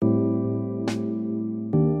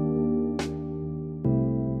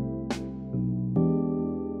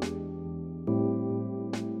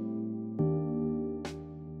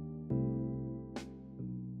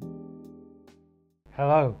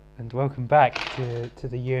Hello and welcome back to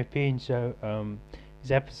the European show. It's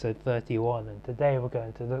episode 31, and today we're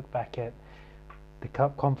going to look back at the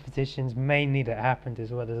cup competitions mainly that happened, as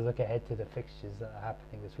well as look ahead to the fixtures that are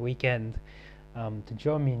happening this weekend. To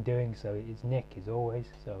join me in doing so is Nick, as always.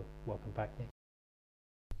 So welcome back, Nick.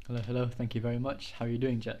 Hello. Thank you very much. How are you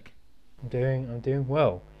doing, Jack? I'm doing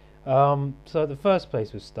well. So the first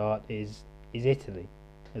place we'll start is Italy.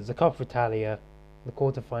 As the Coppa Italia, the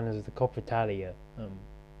quarterfinals of the Coppa Italia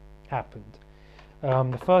happened.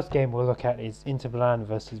 The first game we'll look at is Inter Milan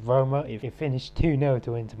versus Roma. It finished 2-0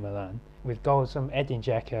 to Inter Milan with goals from Edin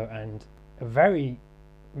Dzeko and a very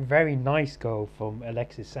nice goal from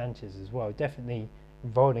Alexis Sanchez as well. Definitely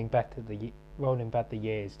rolling back the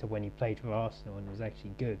years to when he played for Arsenal and was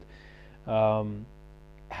actually good.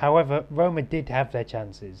 However, Roma did have their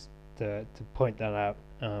chances to point that out.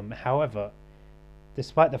 However,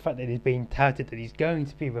 despite the fact that he's being touted that he's going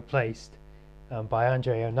to be replaced by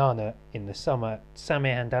Andre Onana in the summer,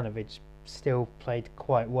 Samir Handanovic still played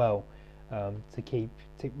quite well to keep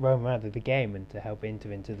Roma out of the game and to help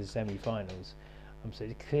Inter into the semi-finals. So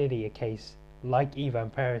it's clearly a case like Ivan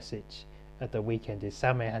Perisic at the weekend. Is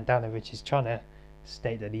Samir Handanovic is trying to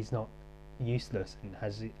state that he's not useless and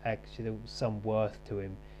has actually some worth to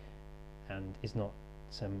him, and is not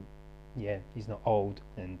he's not old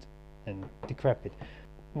and decrepit.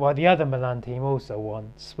 While the other Milan team also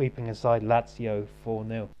won, sweeping aside Lazio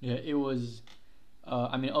 4-0. Yeah, it was.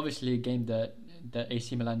 Obviously a game that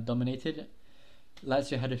AC Milan dominated.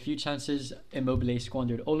 Lazio had a few chances. Immobile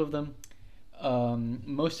squandered all of them.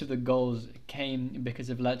 Most of the goals came because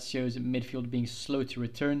of Lazio's midfield being slow to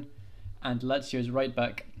return, and Lazio's right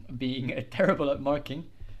back being terrible at marking.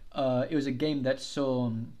 It was a game that saw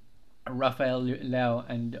Rafael Leao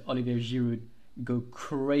and Olivier Giroud go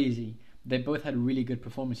crazy. They both had really good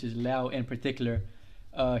performances. Leao in particular,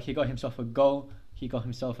 he got himself a goal. He got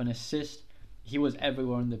himself an assist. He was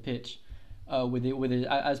everywhere on the pitch, with it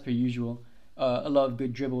as per usual. A lot of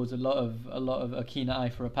good dribbles, a lot of a keen eye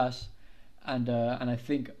for a pass, and I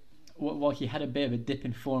think while he had a bit of a dip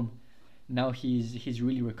in form, now he's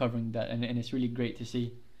really recovering that, and it's really great to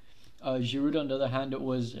see. Giroud, on the other hand,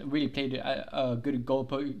 was really played a good goal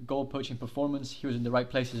poaching performance. He was in the right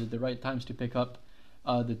places at the right times to pick up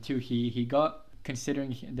the two he got.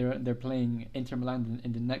 Considering they're playing Inter Milan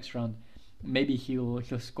in the next round, maybe he'll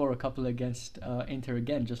score a couple against Inter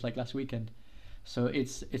again, just like last weekend. So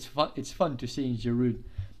it's fun to see Giroud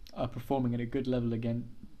performing at a good level again.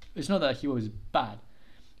 It's not that he was bad,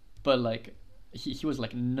 but like he was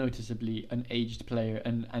like noticeably an aged player,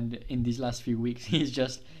 and in these last few weeks he's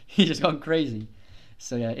just gone crazy.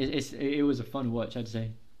 So yeah, it was a fun watch, I'd say.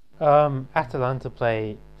 Atalanta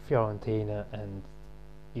play Fiorentina and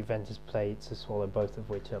Juventus played Sassuolo, both of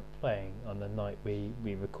which are playing on the night we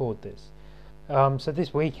record this. So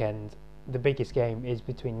this weekend, the biggest game is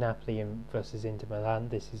between Napoli and versus Inter Milan.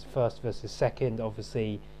 This is first versus second.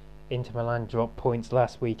 Obviously, Inter Milan dropped points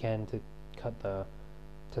last weekend to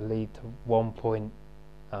lead to 1 point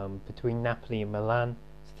between Napoli and Milan.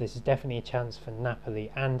 So this is definitely a chance for Napoli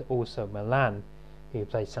and also Milan, who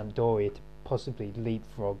play Sampdoria, to possibly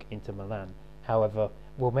leapfrog Inter Milan. However,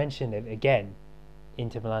 we'll mention it again.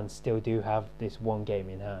 Inter Milan still do have this one game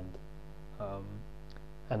in hand,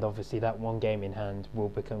 and obviously that one game in hand will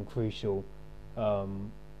become crucial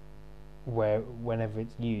whenever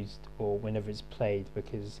it's used or whenever it's played,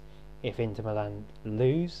 because if Inter Milan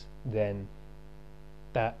lose, then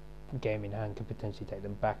that game in hand could potentially take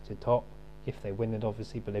them back to top if they win it,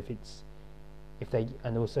 obviously. But if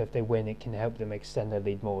they win, it can help them extend their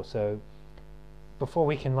lead more. So before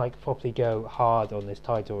we can properly go hard on this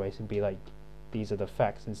title race and be like, these are the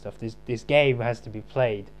facts and stuff, this game has to be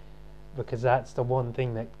played, because that's the one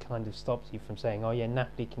thing that kind of stops you from saying, oh yeah,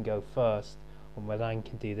 Napoli can go first or Milan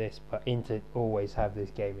can do this, but Inter always have this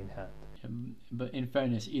game in hand. But in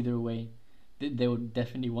fairness, either way, they would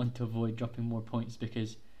definitely want to avoid dropping more points,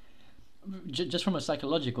 because just from a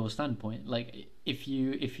psychological standpoint, like if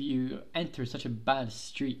you enter such a bad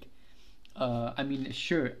streak,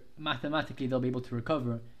 sure, mathematically they'll be able to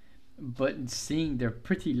recover, but seeing their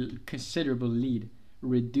pretty considerable lead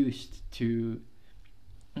reduced to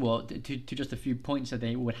just a few points that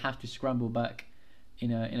they would have to scramble back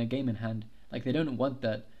in a game in hand, like they don't want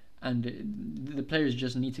that, and the players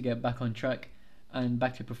just need to get back on track and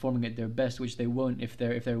back to performing at their best, which they won't if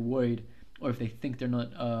they're worried, or if they think they're not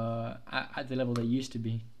at the level they used to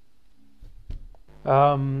be.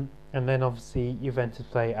 And then obviously Juventus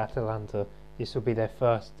play Atalanta. This will be their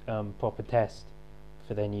first proper test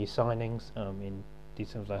for their new signings in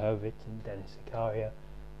Dusan Vlahovic and Denis Zakaria,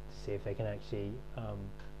 to see if they can actually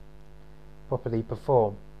properly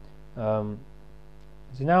perform.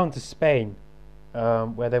 So now on to Spain,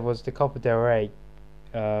 where there was the Copa del Rey.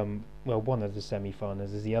 One of the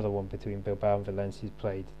semi-finals, as the other one between Bilbao and Valencia is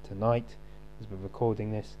played tonight, as we're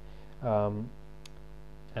recording this.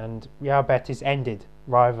 And Real Betis ended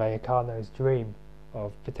Rayo Vallecano's dream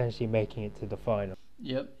of potentially making it to the final.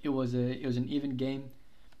 Yep, it was an even game,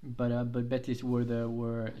 but Betis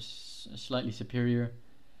were slightly superior.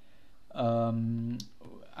 I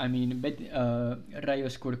mean, Rayo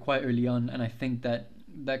scored quite early on, and I think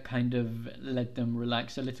that kind of let them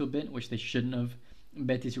relax a little bit, which they shouldn't have.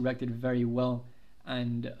 Betis reacted very well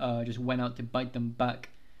and just went out to bite them back.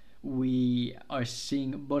 We are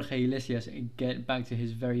seeing Borja Iglesias get back to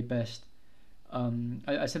his very best.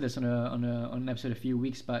 I said this on an episode a few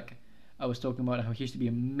weeks back. I was talking about how he used to be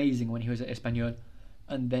amazing when he was at Espanyol,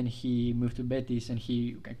 and then he moved to Betis, and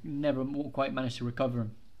he never quite managed to recover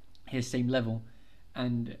his same level,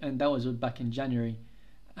 and that was back in January,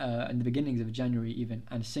 in the beginnings of January even,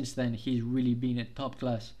 and since then he's really been at top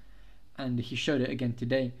class, and he showed it again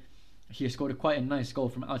today. He scored quite a nice goal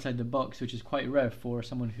from outside the box, which is quite rare for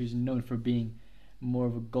someone who's known for being more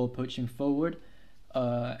of a goal poaching forward.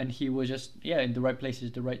 And he was just in the right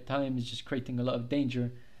places, the right times, just creating a lot of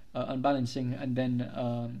danger, unbalancing, and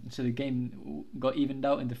then so the game got evened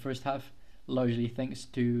out in the first half, largely thanks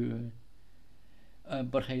to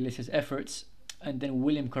Borja Iglesias' efforts, and then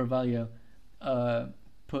William Carvalho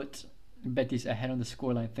put Betis ahead on the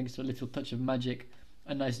scoreline thanks to a little touch of magic.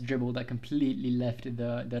 A nice dribble that completely left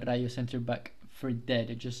the Rayo centre back for dead.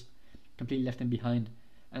 It just completely left him behind,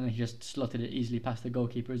 and then he just slotted it easily past the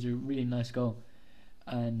goalkeeper. It's a really nice goal,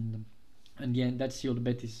 and that sealed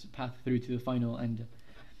Betis' path through to the final. And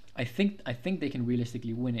I think they can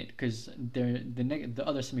realistically win it, because the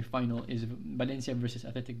other semi-final is Valencia versus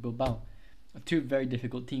Athletic Bilbao, two very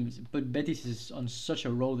difficult teams. But Betis is on such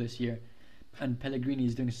a roll this year, and Pellegrini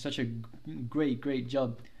is doing such a great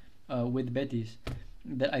job with Betis,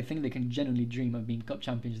 that I think they can genuinely dream of being cup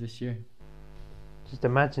champions this year. Just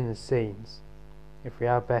imagine the scenes if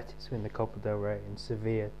Real Betis win the Copa del Rey and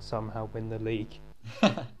Sevilla somehow win the league.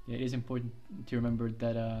 Yeah, it is important to remember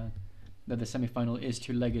that the semi-final is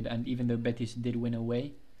two-legged, and even though Betis did win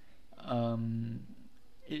away,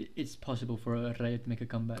 it's possible for Rayo to make a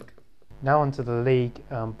comeback. Now onto the league.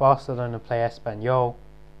 Barcelona play Espanyol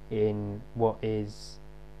in what is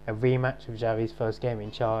a rematch of Xavi's first game in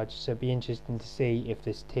charge, so it'll be interesting to see if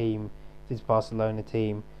this Barcelona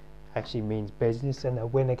team actually means business, and a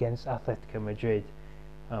win against Atletico Madrid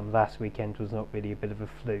last weekend was not really a bit of a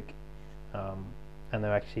fluke, and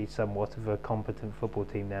they're actually somewhat of a competent football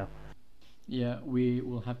team now. Yeah, we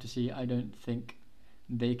will have to see. I don't think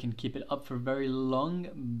they can keep it up for very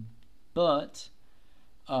long, but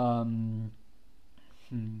actually,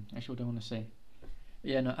 what do I want to say?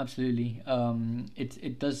 Yeah, no, absolutely.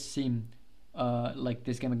 It does seem like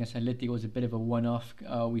this game against Atleti was a bit of a one-off.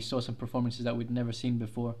 We saw some performances that we'd never seen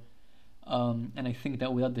before, and I think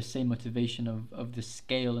that without the same motivation of the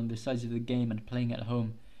scale and the size of the game and playing at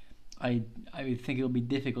home, I think it'll be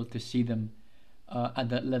difficult to see them at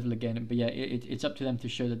that level again. But yeah, it's up to them to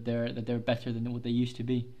show that they're better than what they used to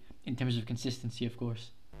be in terms of consistency, of course.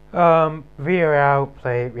 Villarreal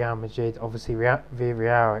play Real Madrid. Obviously,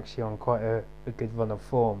 Villarreal are actually on quite a good run of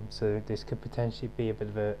form, so this could potentially be a bit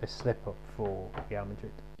of a slip-up for Real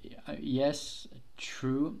Madrid. Yes,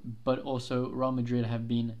 true, but also Real Madrid have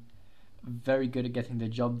been very good at getting the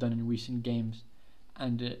job done in recent games,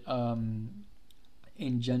 and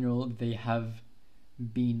in general they have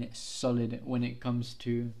been solid when it comes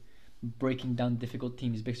to breaking down difficult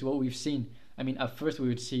teams. Because what we've seen, I mean, at first we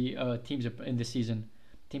would see teams in the season,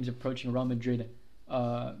 teams approaching Real Madrid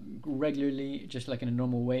regularly, just like in a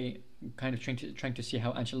normal way, kind of trying to see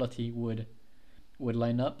how Ancelotti would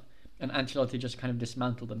line up, and Ancelotti just kind of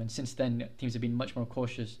dismantled them. And since then, teams have been much more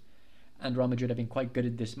cautious, and Real Madrid have been quite good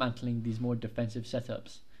at dismantling these more defensive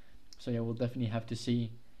setups. So yeah, we'll definitely have to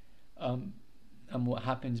see what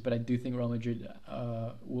happens. But I do think Real Madrid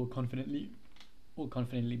will confidently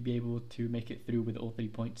be able to make it through with all 3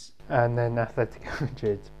 points. And then Atletico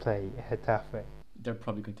Madrid play Getafe. They're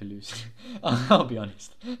probably going to lose. I'll be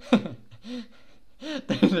honest.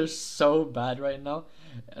 They're so bad right now.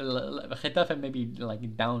 Getafe may be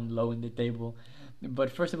like down low in the table,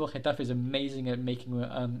 but first of all, Getafe is amazing at making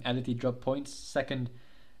Atleti drop points. Second,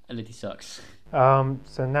 Atleti sucks.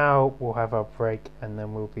 So now we'll have our break, and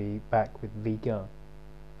then we'll be back with Liga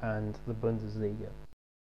and the Bundesliga.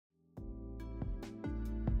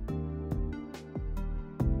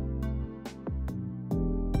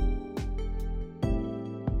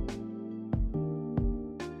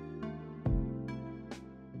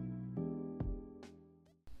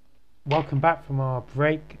 Welcome back from our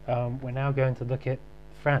break. We're now going to look at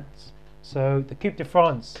France. So the Coupe de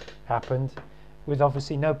France happened with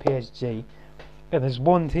obviously no PSG, and there's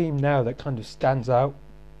one team now that kind of stands out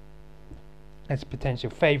as potential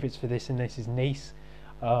favourites for this, and this is Nice.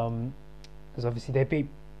 Because obviously they beat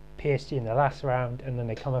PSG in the last round, and then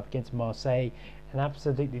they come up against Marseille and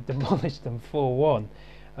absolutely demolished them 4-1.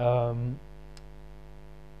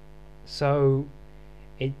 So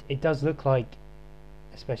it does look like,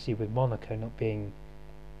 especially with Monaco not being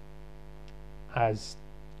as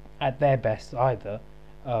at their best either,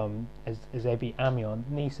 as they beat Amiens,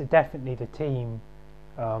 Nice are definitely the team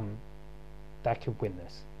that could win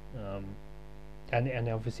this. And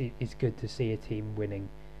obviously it's good to see a team winning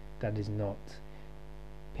that is not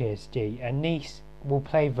PSG. And Nice will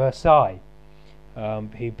play Versailles,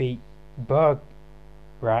 who beat Bergerac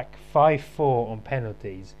 5-4 on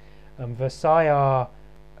penalties. Versailles are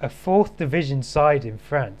a 4th division side in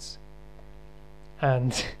France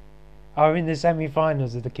and are in the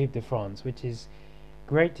semi-finals of the Coupe de France, which is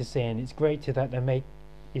great to see, and it's great to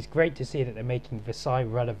see that they're making Versailles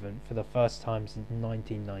relevant for the first time since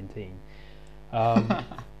 1919.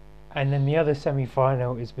 And then the other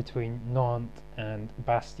semi-final is between Nantes and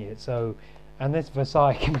Bastia. So, unless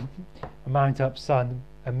Versailles can mount up some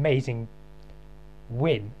amazing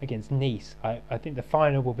win against Nice, I think the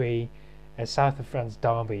final will be a South of France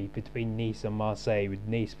derby between Nice and Marseille, with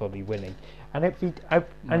Nice probably winning. And it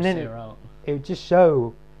would just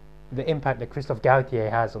show the impact that Christophe Galtier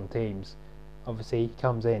has on teams. Obviously, he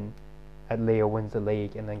comes in at Lille, wins the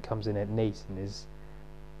league, and then comes in at Nice and is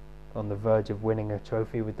on the verge of winning a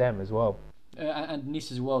trophy with them as well. And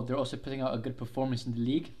Nice as well, they're also putting out a good performance in the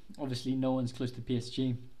league. Obviously, no one's close to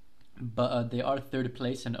PSG, but they are 3rd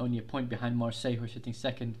place and only a point behind Marseille, who are sitting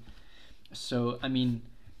 2nd. So, I mean,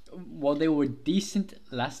 while they were decent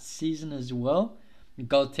last season as well,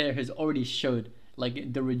 Galtier has already showed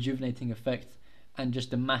like the rejuvenating effect and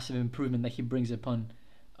just the massive improvement that he brings upon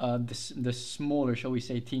the smaller, shall we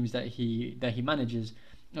say, teams that he manages.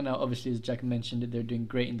 And now, obviously, as Jack mentioned, they're doing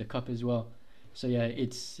great in the cup as well. So yeah,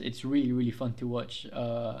 it's really, really fun to watch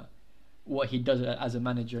what he does as a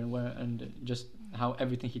manager, and just how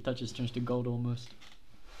everything he touches turns to gold almost.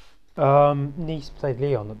 Nice played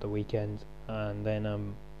Lyon at the weekend, and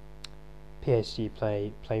then PSG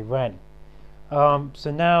play Rennes.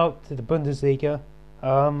 So now to the Bundesliga.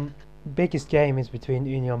 Biggest game is between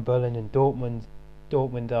Union Berlin and Dortmund.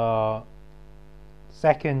 Dortmund are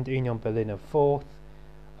 2nd, Union Berlin are 4th.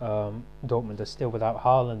 Dortmund are still without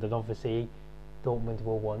Haaland, and obviously Dortmund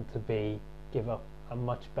will want to give up a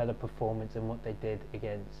much better performance than what they did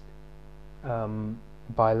against Bayer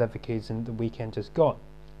Leverkusen the weekend just gone.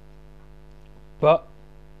 But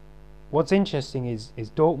what's interesting is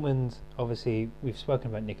Dortmund, obviously we've spoken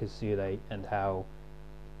about Niklas Süle and how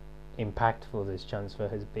impactful this transfer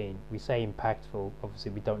has been. We say impactful,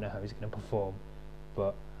 obviously we don't know how he's going to perform,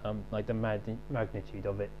 but like the magnitude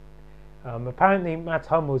of it. Apparently Mats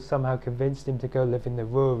Hummels somehow convinced him to go live in the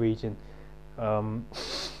Ruhr region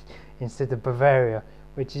instead of Bavaria,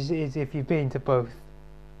 which is if you've been to both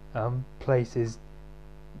places,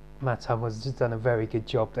 Mats Hummels has just done a very good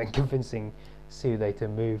job then convincing Süle to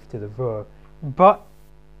move to the Ruhr. But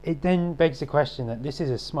it then begs the question that this is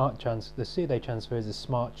a smart transfer. The Süle transfer is a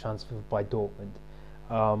smart transfer by Dortmund,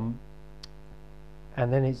 and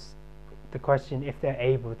then it's the question if they're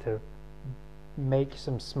able to make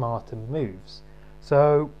some smarter moves.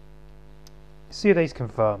 So Süle's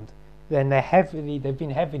confirmed. Then they've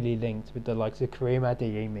been heavily linked with the likes of Karim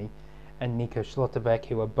Adeyemi and Nico Schlotterbeck,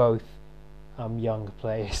 who are both young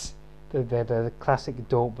players. They're the classic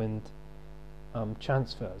Dortmund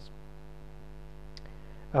transfers,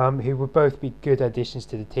 who would both be good additions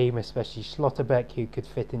to the team, especially Schlotterbeck, who could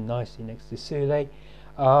fit in nicely next to Süle.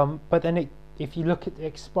 But then if you look at the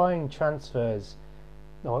expiring transfers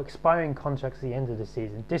or expiring contracts at the end of the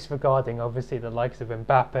season, disregarding obviously the likes of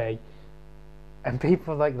Mbappe and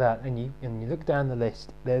people like that, and you look down the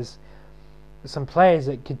list, there's some players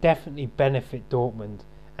that could definitely benefit Dortmund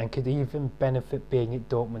and could even benefit being at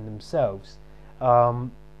Dortmund themselves. So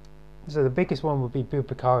the biggest one would be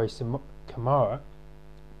Boubakary Kamara,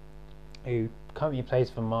 who currently plays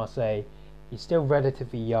for Marseille. He's still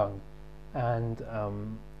relatively young, and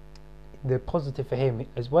the positive for him,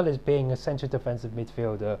 as well as being a central defensive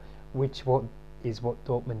midfielder, which is what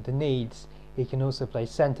Dortmund needs, he can also play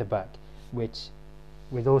centre back, which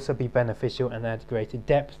would also be beneficial and add greater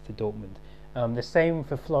depth to Dortmund. The same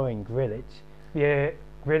for Florian Grillitsch. Yeah,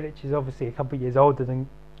 Grillitsch is obviously a couple of years older than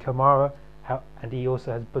Kamara, and he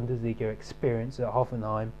also has Bundesliga experience at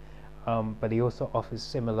Hoffenheim, but he also offers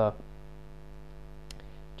similar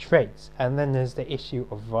traits. And then there's the issue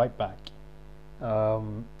of right back.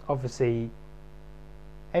 Obviously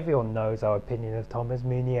everyone knows our opinion of Thomas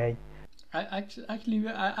Meunier. I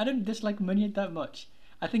don't dislike Meunier that much.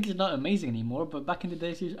 I think he's not amazing anymore, but back in the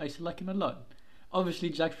days, I used to like him a lot. Obviously,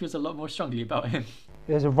 Jack feels a lot more strongly about him.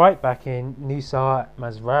 There's a right back in Nusar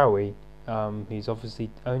Mazraoui, who's obviously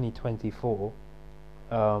only 24,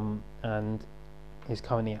 and is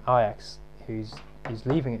currently at Ajax, who's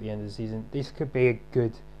leaving at the end of the season. This could be a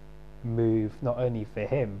good move, not only for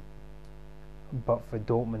him, but for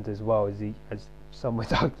Dortmund as well, as some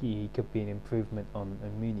would argue he could be an improvement on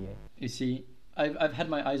Meunier. You see, I've had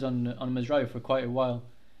my eyes on Mazraoui for quite a while,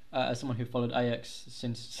 as someone who followed Ajax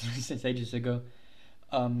since since ages ago,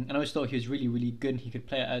 and I always thought he was really really good. He could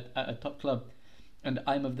play at a top club, and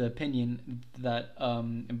I'm of the opinion that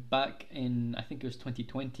back in, I think it was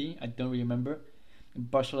 2020, I don't really remember,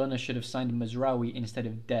 Barcelona should have signed Mazraoui instead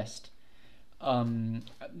of Dest.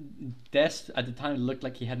 Dest at the time looked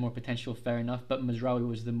like he had more potential, fair enough, but Mazraoui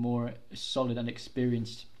was the more solid and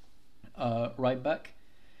experienced right back.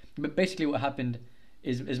 But basically, what happened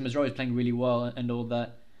is Mazraoui was playing really well and all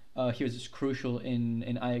that. He was just crucial in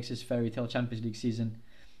Ajax's fairy tale Champions League season,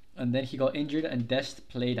 and then he got injured, and Dest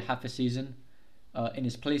played half a season in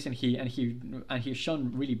his place, and he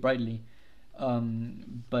shone really brightly.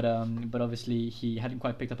 But obviously he hadn't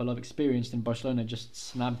quite picked up a lot of experience, and Barcelona just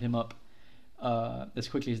snapped him up as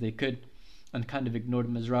quickly as they could, and kind of ignored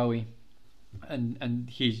Mazraoui, and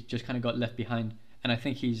he's just kind of got left behind. And I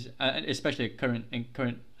think he's, especially at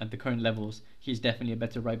the current levels, he's definitely a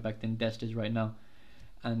better right back than Dest is right now,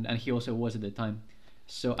 and he also was at the time.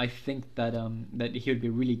 So I think that he would be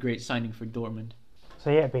a really great signing for Dortmund.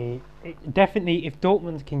 So yeah, definitely if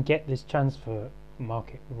Dortmund can get this transfer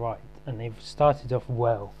market right, and they've started off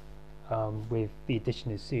well with the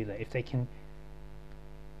addition of Sula, if they can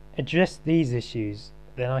address these issues,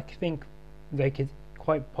 then I think they could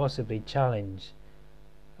quite possibly challenge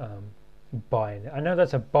Bayern. I know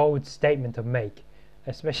that's a bold statement to make,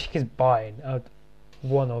 especially because Bayern are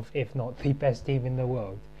one of, if not the best team in the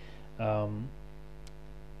world.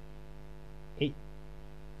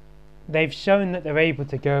 They've shown that they're able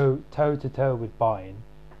to go toe to toe with Bayern,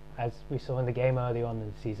 as we saw in the game early on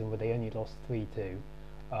in the season where they only lost 3-2.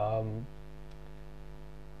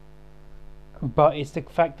 But it's the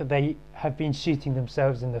fact that they have been shooting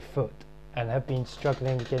themselves in the foot and have been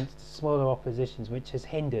struggling against smaller oppositions, which has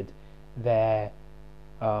hindered their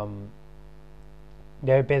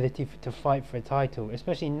ability to fight for a title,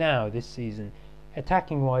 especially now this season.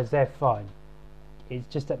 Attacking wise, they're fine. It's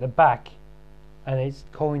just at the back, and it's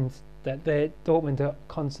coins that Dortmund are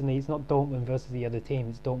constantly. It's not Dortmund versus the other team.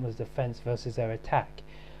 It's Dortmund's defense versus their attack.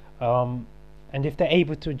 And if they're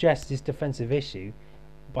able to address this defensive issue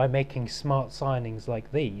by making smart signings like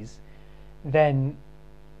these, then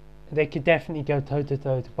they could definitely go toe to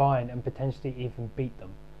toe to Bayern and potentially even beat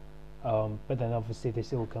them. But then obviously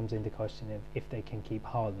this all comes into question if they can keep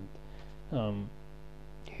Haaland,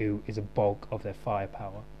 who is a bulk of their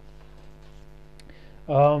firepower.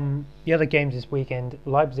 The other games this weekend,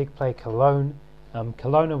 Leipzig play Cologne.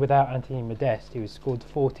 Cologne are without Anthony Modeste, who has scored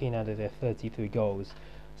 14 out of their 33 goals.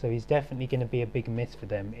 So he's definitely going to be a big miss for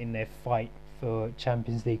them in their fight for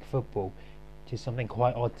Champions League football, which is something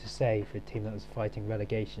quite odd to say for a team that was fighting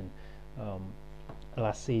relegation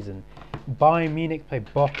last season. Bayern Munich play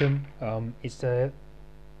Bochum. It's the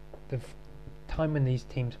time when these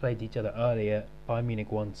teams played each other earlier. Bayern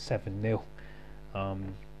Munich won 7-0.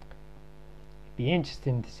 Be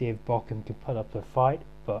interesting to see if Bochum can put up a fight,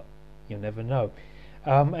 but you'll never know.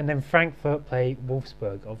 And then Frankfurt play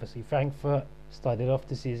Wolfsburg. Obviously Frankfurt started off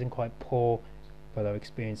the season quite poor, but are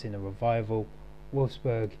experiencing a revival.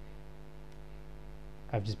 Wolfsburg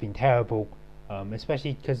have just been terrible,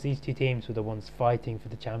 especially because these two teams were the ones fighting for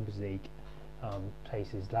the Champions League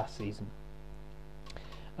places last season.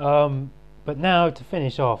 But now to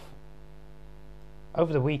finish off,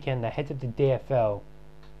 over the weekend the head of the DFL,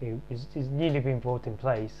 who is newly been brought in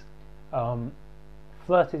place,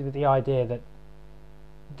 flirted with the idea that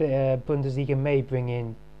the Bundesliga may bring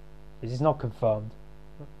in, this is not confirmed,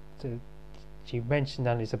 so she mentioned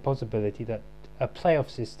that it's a possibility that a playoff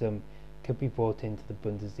system could be brought into the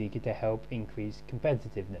Bundesliga to help increase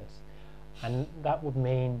competitiveness. And that would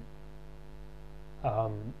mean,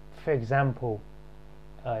 for example,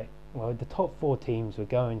 the top 4 teams would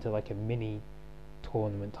go into like a mini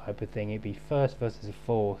tournament type of thing. It'd be first versus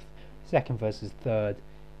fourth, second versus third,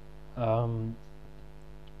 and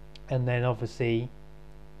then obviously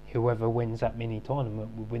whoever wins that mini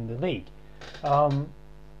tournament will win the league.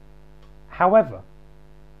 However,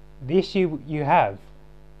 the issue you have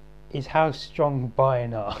is how strong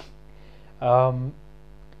Bayern are.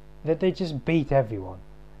 That they just beat everyone,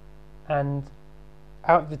 and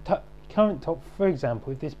out of the current top, for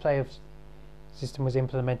example, if this playoff system was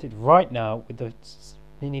implemented right now with the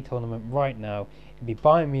mini tournament right now, it'd be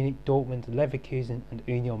Bayern Munich, Dortmund, Leverkusen, and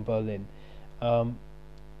Union Berlin.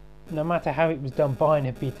 No matter how it was done, Bayern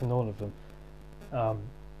have beaten all of them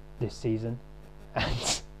this season,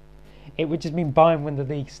 and it would just mean Bayern win the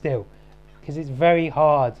league still, because it's very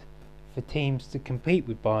hard for teams to compete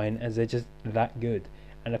with Bayern as they're just that good,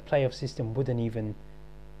 and a playoff system wouldn't even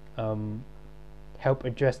help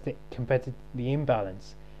address the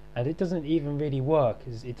imbalance, and it doesn't even really work,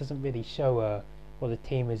 as it doesn't really show what a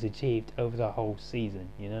team has achieved over the whole season,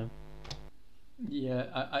 you know? Yeah,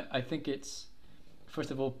 I think it's,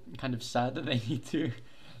 first of all, kind of sad that they need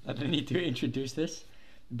to introduce this,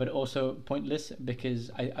 but also pointless,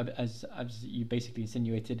 because as you basically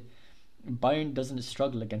insinuated, Bayern doesn't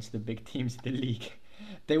struggle against the big teams in the league.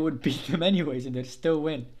 They would beat them anyways and they'd still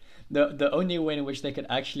win. The only way in which they could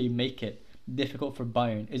actually make it difficult for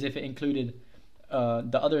Bayern is if it included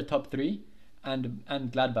the other top three and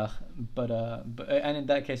Gladbach. But and in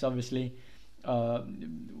that case, obviously, I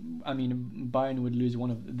mean, Bayern would lose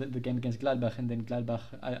one of the game against Gladbach, and then Gladbach,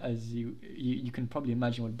 as you can probably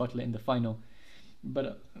imagine, would buttle it in the final.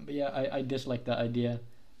 But yeah, I dislike that idea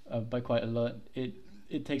by quite a lot.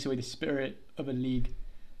 It takes away the spirit of a league,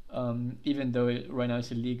 even though right now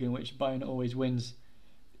it's a league in which Bayern always wins.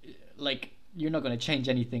 Like, you're not going to change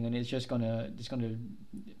anything, and it's just a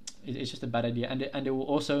bad idea. And it will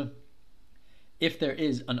also, if there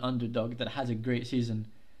is an underdog that has a great season,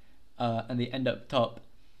 and they end up top,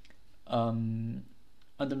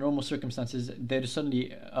 under normal circumstances they'd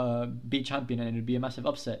suddenly be champion and it'd be a massive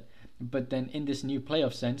upset. But then in this new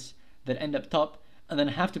playoff sense, they'd end up top and then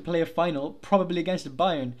have to play a final, probably against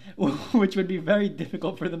Bayern, which would be very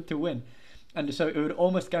difficult for them to win. And so it would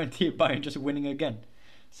almost guarantee Bayern just winning again.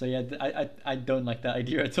 So yeah, I don't like that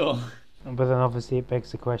idea at all. But then obviously it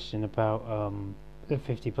begs the question about the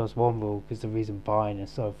 50+1 rule, because the reason Bayern is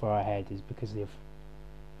so far ahead is because of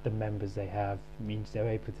the members they have. It means they're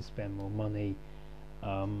able to spend more money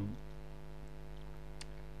and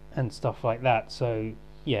stuff like that. So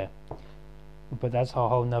yeah, but that's a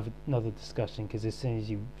whole another discussion, because as soon as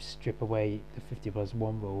you strip away the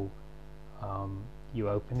 50+1 rule, you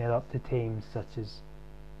open it up to teams such as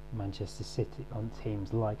Manchester City, on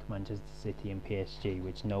teams like Manchester City and PSG,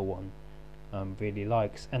 which no one really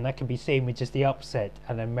likes, and that can be seen with just the upset,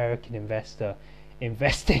 an American investor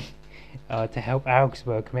investing to help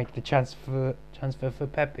Augsburg make the transfer for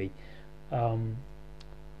Pepe. But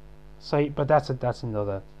that's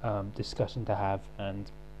another discussion to have,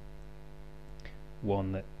 and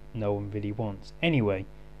one that no one really wants. Anyway,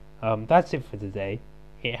 that's it for today.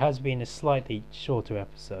 It has been a slightly shorter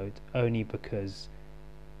episode, only because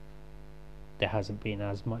there hasn't been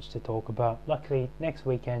as much to talk about. Luckily, next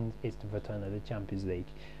weekend is the return of the Champions League.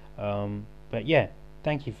 But yeah,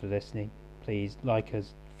 thank you for listening. Please like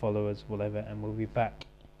us, follow us, whatever, and we'll be back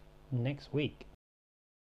next week.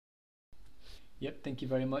 Yep, thank you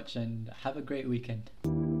very much, and have a great weekend.